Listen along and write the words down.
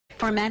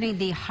For many,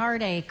 the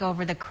heartache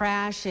over the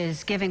crash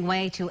is giving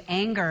way to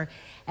anger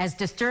as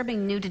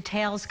disturbing new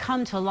details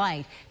come to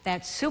light.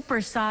 That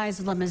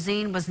supersized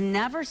limousine was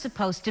never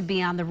supposed to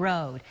be on the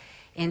road.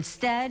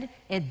 Instead,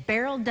 it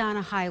barreled down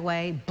a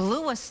highway,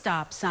 blew a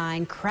stop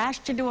sign,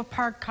 crashed into a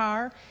parked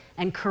car,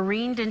 and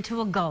careened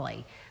into a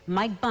gully.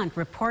 Mike Bunt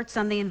reports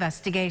on the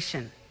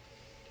investigation.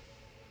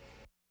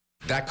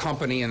 That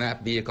company and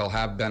that vehicle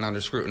have been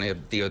under scrutiny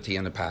of DOT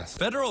in the past.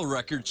 Federal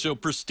records show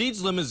Prestige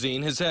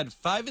Limousine has had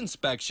 5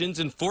 inspections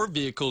and 4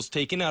 vehicles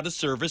taken out of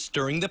service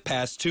during the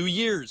past 2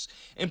 years.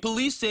 And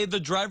police say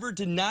the driver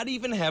did not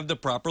even have the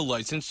proper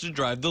license to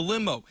drive the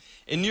limo.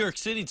 In New York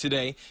City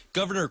today,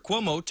 Governor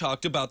Cuomo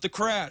talked about the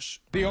crash.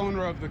 The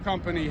owner of the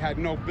company had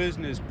no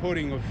business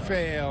putting a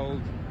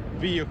failed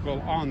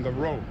vehicle on the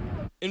road.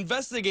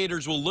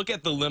 Investigators will look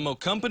at the limo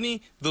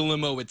company, the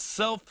limo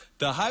itself,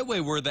 the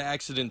highway where the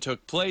accident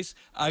took place,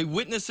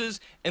 eyewitnesses,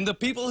 and the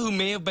people who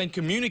may have been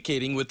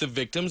communicating with the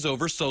victims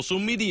over social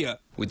media.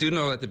 We do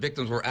know that the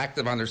victims were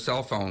active on their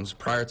cell phones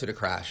prior to the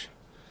crash,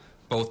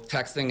 both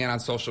texting and on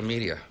social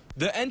media.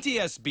 The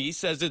NTSB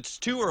says it's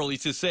too early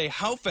to say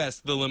how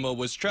fast the limo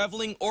was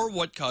traveling or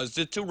what caused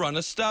it to run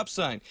a stop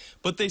sign,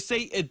 but they say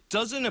it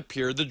doesn't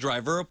appear the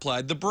driver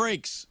applied the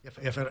brakes.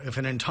 If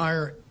an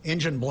entire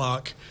engine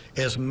block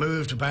is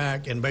moved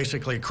back and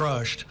basically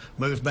crushed,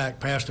 moved back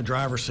past the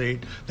driver's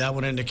seat, that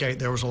would indicate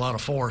there was a lot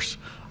of force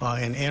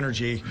and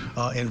energy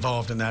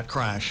involved in that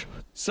crash.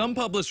 Some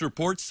published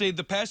reports say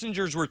the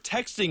passengers were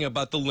texting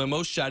about the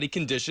limo's shoddy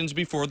conditions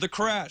before the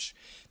crash.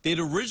 They'd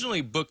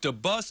originally booked a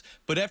bus,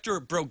 but after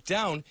it broke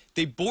down,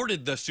 they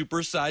boarded the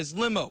supersized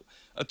limo.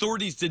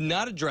 Authorities did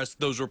not address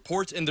those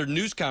reports in their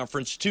news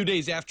conference 2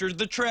 days after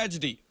the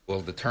tragedy.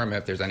 We'll determine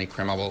if there's any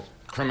criminal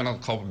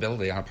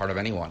culpability on the part of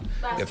anyone.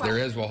 If there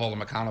is, we'll hold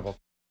them accountable.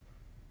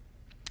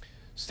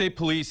 State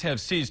police have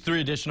seized 3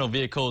 additional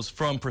vehicles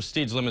from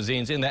Prestige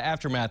Limousines in the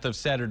aftermath of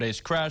Saturday's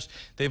crash.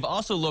 They've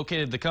also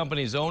located the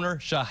company's owner,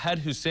 Shahed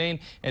Hussein,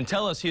 and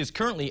tell us he is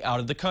currently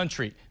out of the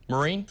country.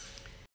 Maureen?